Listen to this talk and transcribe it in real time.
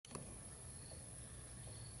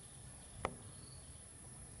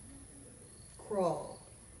crawl,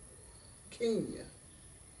 Kenya.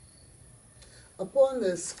 Upon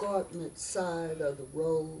the escarpment side of the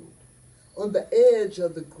road, on the edge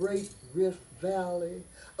of the great Rift Valley,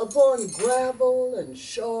 upon gravel and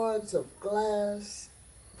shards of glass,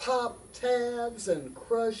 pop tabs and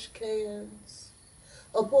crushed cans,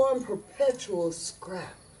 upon perpetual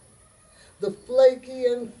scrap, the flaky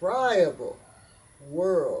and friable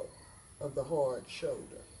world of the hard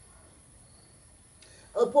shoulder.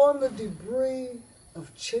 Upon the debris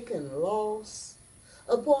of chicken loss,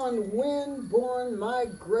 upon wind-borne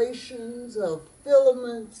migrations of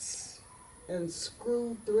filaments and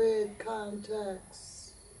screw thread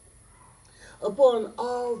contacts, upon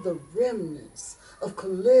all the remnants of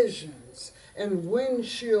collisions and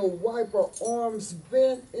windshield wiper arms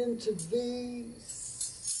bent into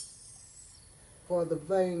V's for the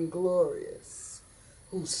vainglorious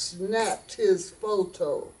who snapped his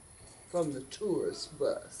photo from the tourist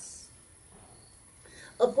bus.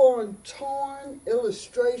 Upon torn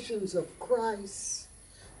illustrations of Christ,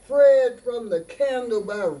 fred from the candle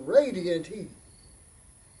by radiant heat,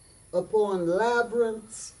 upon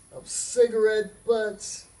labyrinths of cigarette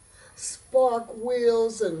butts,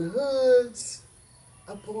 sparkwheels and hoods,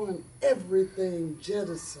 upon everything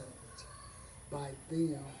jettisoned by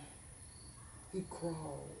them, he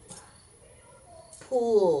crawled,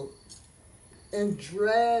 pulled, and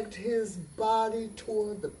dragged his body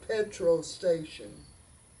toward the petrol station.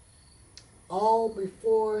 All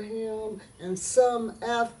before him and some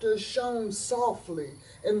after shone softly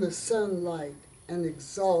in the sunlight and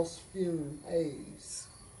exhaust fume haze.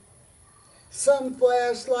 Some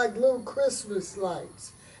flashed like little Christmas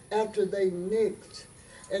lights after they nicked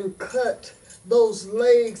and cut those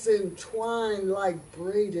legs entwined like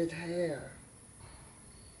braided hair.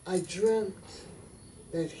 I dreamt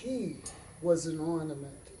that he was an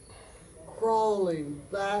ornament, crawling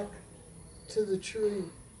back to the tree.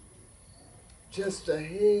 Just a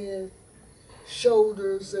head,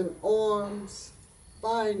 shoulders, and arms,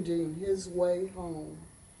 finding his way home.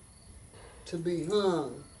 To be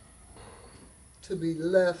hung, to be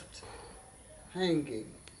left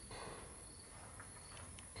hanging.